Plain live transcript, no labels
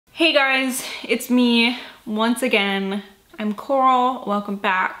Hey guys, it's me once again. I'm Coral. Welcome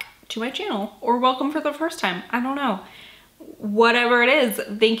back to my channel, or welcome for the first time. I don't know. Whatever it is,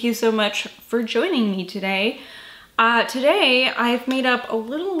 thank you so much for joining me today. Today I've made up a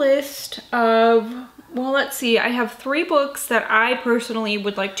little list of, well, let's see, I have 3 books that I personally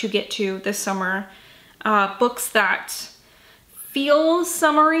would like to get to this summer. Books that feel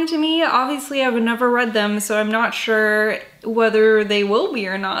summery to me. Obviously, I've never read them, so I'm not sure whether they will be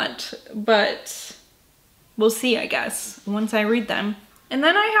or not, but we'll see, I guess, once I read them. And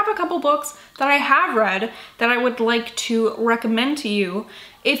then I have a couple books that I have read that I would like to recommend to you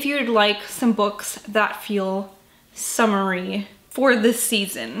if you'd like some books that feel summery for this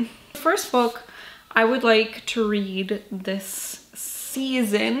season. The first book I would like to read this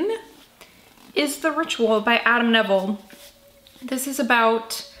season is The Ritual by Nevill. This is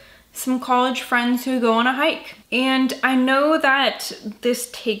about some college friends who go on a hike. And I know that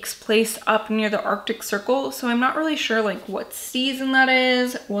this takes place up near the Arctic Circle, so I'm not really sure like what season that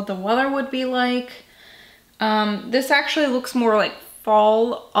is, what the weather would be like. This actually looks more like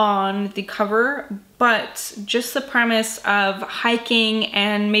fall on the cover, but just the premise of hiking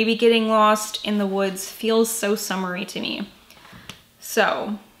and maybe getting lost in the woods feels so summery to me.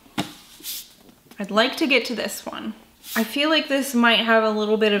 So I'd like to get to this one. I feel like this might have a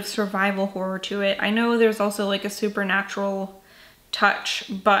little bit of survival horror to it. I know there's also like a supernatural touch,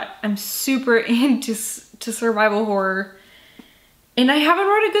 but I'm super into survival horror. And I haven't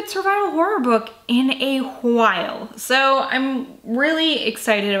read a good survival horror book in a while. So I'm really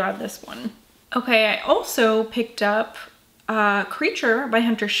excited about this one. Okay, I also picked up Creature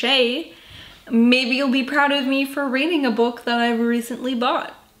by Shea. Maybe you'll be proud of me for reading a book that I've recently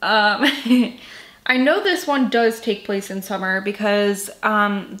bought. I know this one does take place in summer because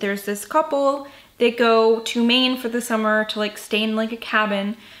there's this couple, they go to Maine for the summer to like stay in like a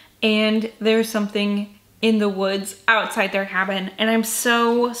cabin, and there's something in the woods outside their cabin, and I'm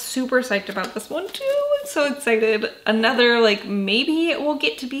so super psyched about this one too. I'm so excited. Another like maybe it will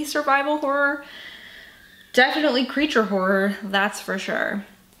get to be survival horror. Definitely creature horror, that's for sure.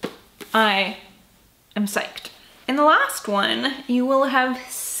 I am psyched. And the last one you will have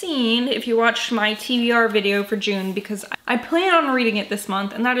seen if you watched my TBR video for June, because I plan on reading it this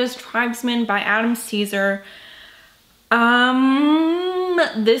month, and that is Tribesmen by Cesare.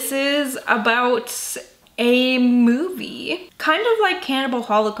 This is about a movie, kind of like Cannibal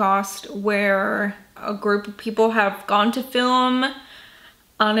Holocaust, where a group of people have gone to film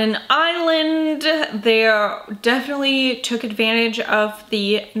on an island. They definitely took advantage of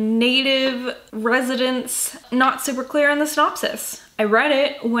the native residents. Not super clear on the synopsis. I read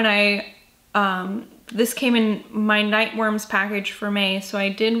it when this came in my Nightworms package for May, so I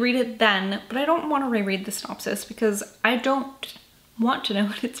did read it then, but I don't want to reread the synopsis because I don't want to know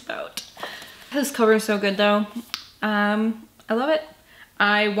what it's about. This cover is so good though. I love it.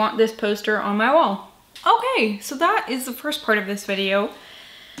 I want this poster on my wall. Okay, so that is the first part of this video.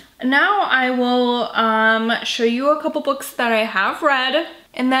 Now I will show you a couple books that I have read,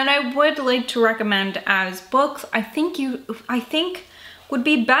 and then I would like to recommend as books I think would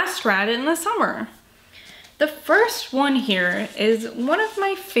be best read in the summer. The first one here is one of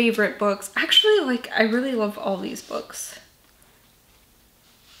my favorite books. Actually, like, I really love all these books.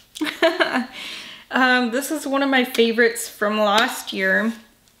 This is one of my favorites from last year.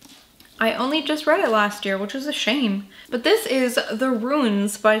 I only just read it last year, which is a shame. But this is The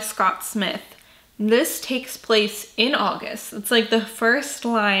Runes by Scott Smith. This takes place in August. It's like the first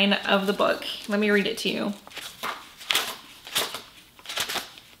line of the book. Let me read it to you.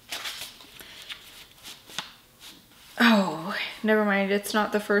 Oh, never mind. It's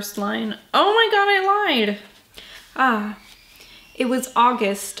not the first line. Oh my god, I lied. It was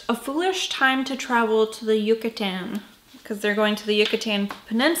August, a foolish time to travel to the Yucatan, because they're going to the Yucatan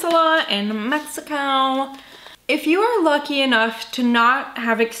Peninsula in Mexico. If you are lucky enough to not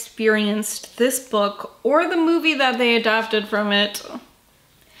have experienced this book or the movie that they adapted from it,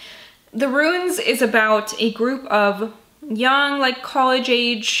 The Runes is about a group of young, like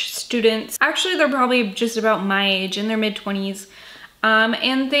college-age students. Actually, they're probably just about my age, in their mid-20s.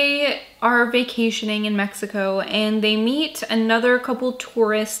 And they are vacationing in Mexico, and they meet another couple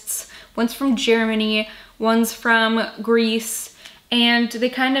tourists. One's from Germany, one's from Greece, and they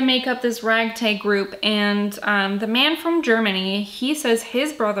kind of make up this ragtag group. And the man from Germany, he says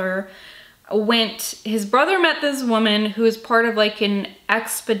his brother met this woman who is part of like an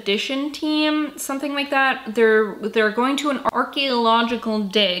expedition team, something like that. They're going to an archaeological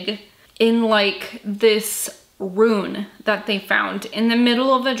dig in like this rune that they found in the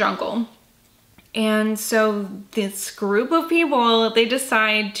middle of the jungle. And so this group of people, they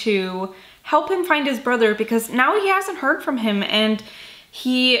decide to help him find his brother because now he hasn't heard from him and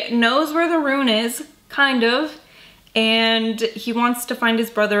he knows where the rune is, kind of, and he wants to find his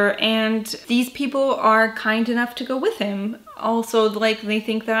brother, and these people are kind enough to go with him. Also, like, they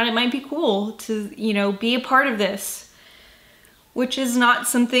think that it might be cool to, you know, be a part of this, which is not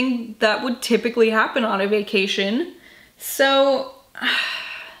something that would typically happen on a vacation. So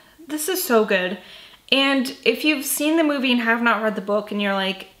this is so good. And if you've seen the movie and have not read the book and you're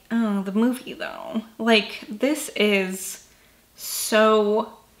like, oh, the movie though, like, this is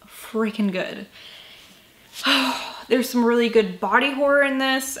so freaking good. There's some really good body horror in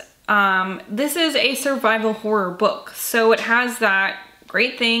this. This is a survival horror book, so it has that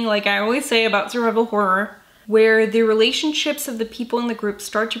great thing, like I always say about survival horror, where the relationships of the people in the group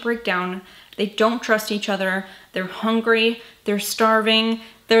start to break down. They don't trust each other. They're hungry. They're starving.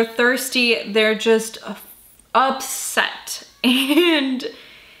 They're thirsty. They're just upset, and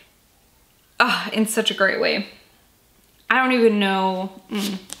in such a great way. I don't even know.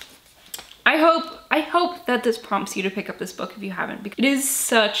 I hope that this prompts you to pick up this book if you haven't, because it is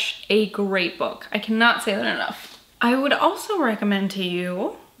such a great book. I cannot say that enough. I would also recommend to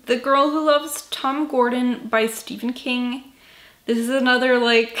you The Girl Who Loves Tom Gordon by Stephen King. This is another,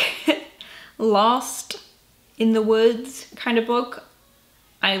 like, lost in the woods kind of book.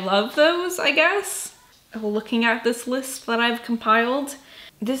 I love those, I guess. Looking at this list that I've compiled.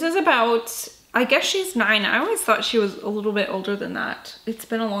 This is about, I guess she's 9. I always thought she was a little bit older than that. It's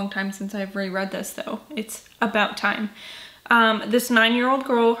been a long time since I've reread this though. It's about time. This 9-year-old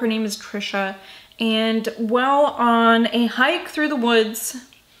girl, her name is Trisha, and while on a hike through the woods,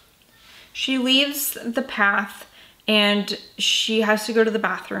 she leaves the path and she has to go to the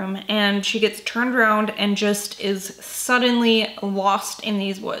bathroom, and she gets turned around and just is suddenly lost in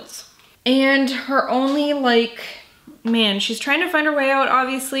these woods. And her only, like, man, she's trying to find her way out,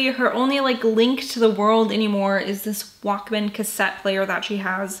 obviously. Her only, like, link to the world anymore is this Walkman cassette player that she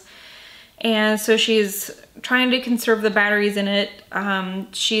has. And so she's trying to conserve the batteries in it.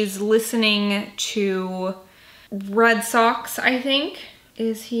 She's listening to Red Sox, I think.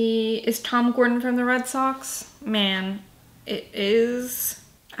 Is Tom Gordon from the Red Sox? Man, it is.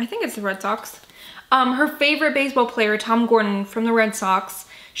 I think it's the Red Sox. Her favorite baseball player, Tom Gordon from the Red Sox,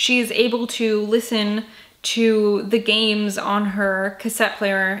 she's able to listen to the games on her cassette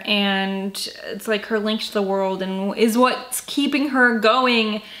player, and it's like her link to the world and is what's keeping her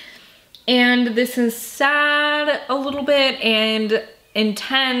going. And this is sad a little bit and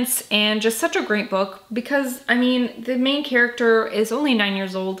intense and just such a great book because, I mean, the main character is only 9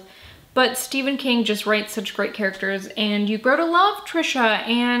 years old, but Stephen King just writes such great characters, and you grow to love Trisha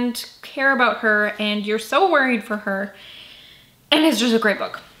and care about her, and you're so worried for her, and it's just a great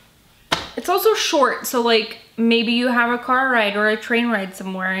book. It's also short, so like maybe you have a car ride or a train ride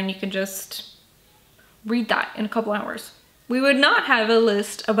somewhere and you can just read that in a couple hours. We would not have a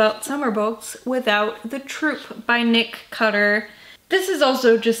list about summer books without The Troop by Nick Cutter. This is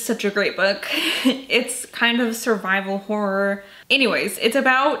also just such a great book. It's kind of survival horror. Anyways, it's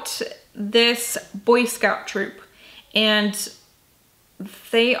about this Boy Scout troop, and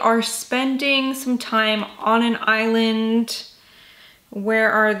they are spending some time on an island.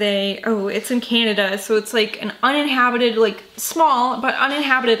 Where are they? Oh, it's in Canada. So it's like an uninhabited, like small but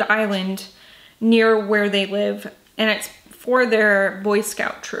uninhabited island near where they live. And it's for their Boy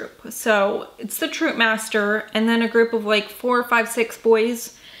Scout troop. So it's the troop master and then a group of like 4, 5, 6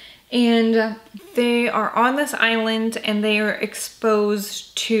 boys. And they are on this island and they are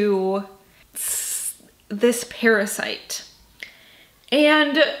exposed to this parasite.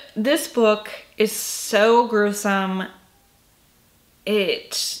 And this book is so gruesome.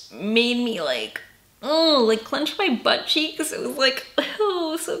 It made me like, oh, like clench my butt cheeks. It was like,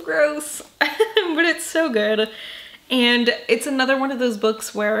 oh, so gross. But it's so good. And it's another one of those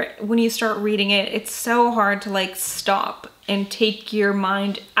books where when you start reading it, it's so hard to like stop and take your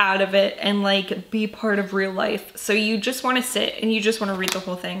mind out of it and like be part of real life. So you just want to sit and you just want to read the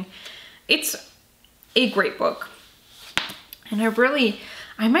whole thing. It's a great book. And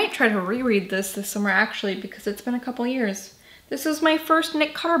I might try to reread this summer actually, because it's been a couple years. This is my first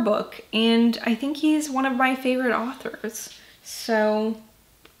Nick Cutter book, and I think he's one of my favorite authors. So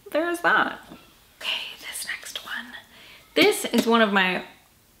there's that. Okay, this next one. This is one of my,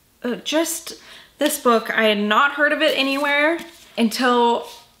 this book, I had not heard of it anywhere until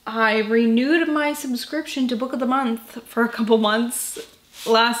I renewed my subscription to Book of the Month for a couple months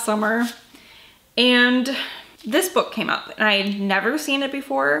last summer. And this book came up and I had never seen it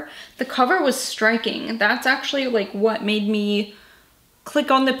before. The cover was striking. That's actually like what made me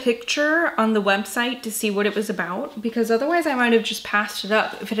click on the picture on the website to see what it was about, because otherwise I might have just passed it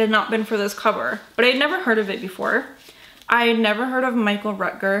up if it had not been for this cover. But I'd never heard of it before. I had never heard of Michael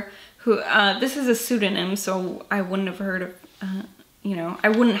Rutger, who, this is a pseudonym, so I wouldn't have heard of, you know, I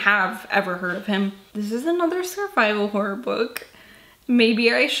wouldn't have ever heard of him. This is another survival horror book.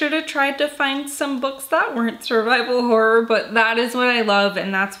 Maybe I should have tried to find some books that weren't survival horror, but that is what I love,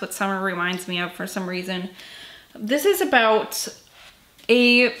 and that's what summer reminds me of for some reason. This is about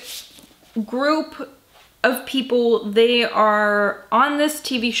a group of people. They are on this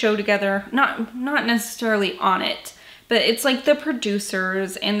TV show together, not necessarily on it, but it's like the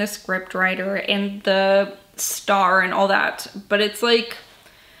producers and the script writer and the star and all that. But it's like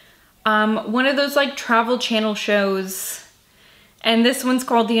one of those like Travel Channel shows. And this one's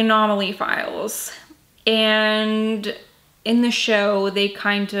called The Anomaly Files. And in the show, they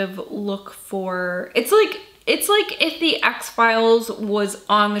kind of look for, it's like if the X-Files was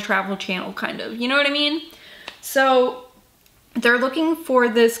on the Travel Channel, kind of, you know what I mean? So they're looking for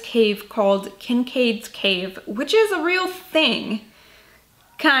this cave called Kincaid's Cave, which is a real thing,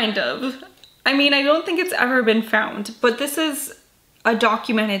 kind of. I mean, I don't think it's ever been found, but this is a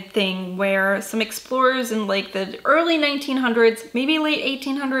documented thing where some explorers in like the early 1900s, maybe late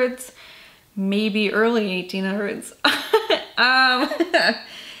 1800s, maybe early 1800s.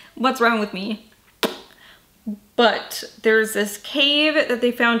 What's wrong with me? But there's this cave that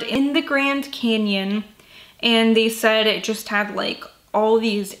they found in the Grand Canyon, and they said it just had like all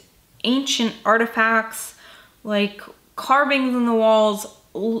these ancient artifacts, like carvings in the walls,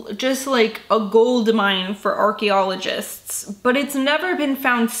 just like a gold mine for archaeologists. But it's never been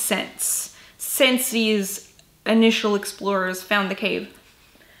found since these initial explorers found the cave.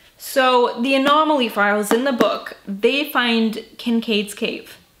 So the Anomaly Files in the book, they find Kincaid's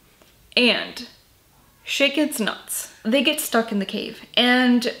Cave, and shit gets nuts. They get stuck in the cave,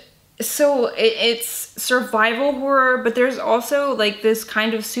 and so it's survival horror, but there's also like this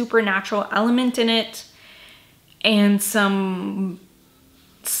kind of supernatural element in it, and some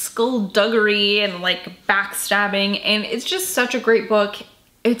skullduggery and like backstabbing, and it's just such a great book.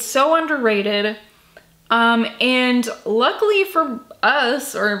 It's so underrated. And luckily for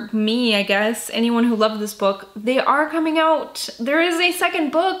us, or me, I guess, anyone who loved this book, they are coming out. There is a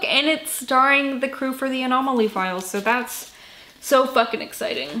second book, and it's starring the crew for the Anomaly Files, so that's so fucking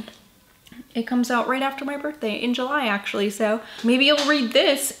exciting. It comes out right after my birthday, in July actually, so maybe you'll read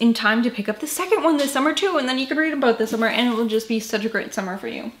this in time to pick up the second one this summer too, and then you can read them both this summer, and it will just be such a great summer for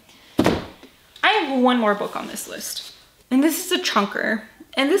you. I have one more book on this list, and this is a chunker.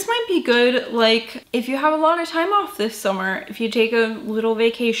 And this might be good, like, if you have a lot of time off this summer, if you take a little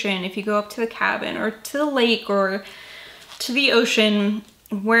vacation, if you go up to the cabin or to the lake or to the ocean,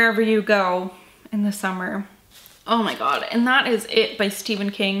 wherever you go in the summer. Oh my god, and that is It by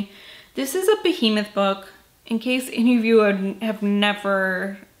Stephen King. This is a behemoth book. In case any of you have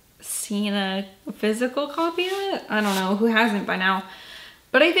never seen a physical copy of it, I don't know, who hasn't by now.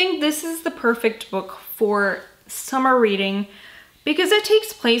 But I think this is the perfect book for summer reading, because it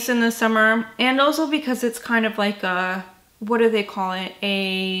takes place in the summer, and also because it's kind of like a, what do they call it?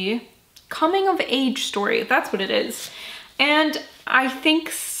 A coming of age story. That's what it is. And I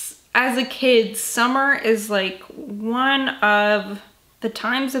think as a kid, summer is like one of the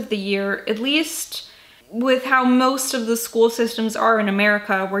times of the year, at least with how most of the school systems are in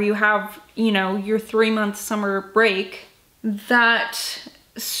America, where you have, you know, your 3-month summer break, that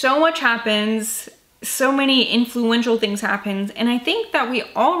so much happens. So many influential things happen, and I think that we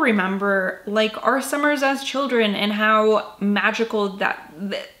all remember like our summers as children and how magical that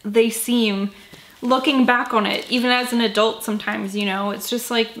they seem looking back on it, even as an adult sometimes, you know. It's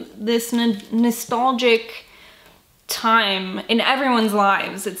just like this nostalgic time in everyone's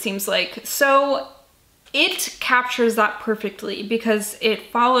lives, it seems like. So it captures that perfectly, because it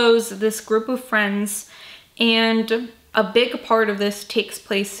follows this group of friends, and a big part of this takes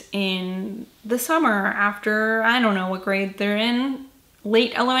place in the summer after, I don't know what grade they're in,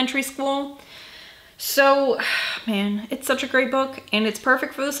 late elementary school. So, man, it's such a great book, and it's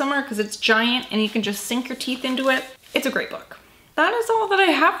perfect for the summer because it's giant and you can just sink your teeth into it. It's a great book. That is all that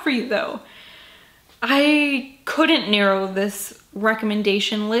I have for you though. I couldn't narrow this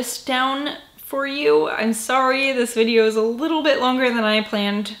recommendation list down for you. I'm sorry, this video is a little bit longer than I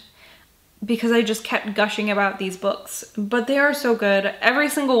planned, because I just kept gushing about these books, but they are so good. Every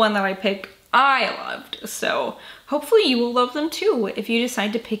single one that I picked, I loved. So hopefully you will love them too if you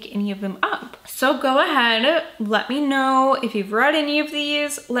decide to pick any of them up. So go ahead, let me know if you've read any of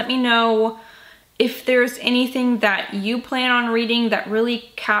these. Let me know if there's anything that you plan on reading that really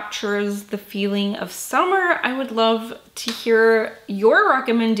captures the feeling of summer, I would love to hear your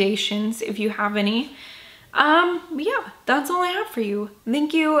recommendations if you have any. Yeah, that's all I have for you.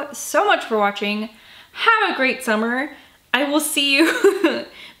 Thank you so much for watching. Have a great summer. I will see you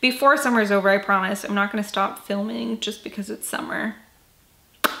before summer's over, I promise. I'm not gonna stop filming just because it's summer.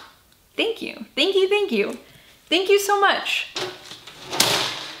 Thank you, thank you, thank you. Thank you so much.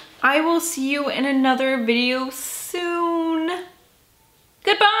 I will see you in another video soon.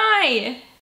 Goodbye.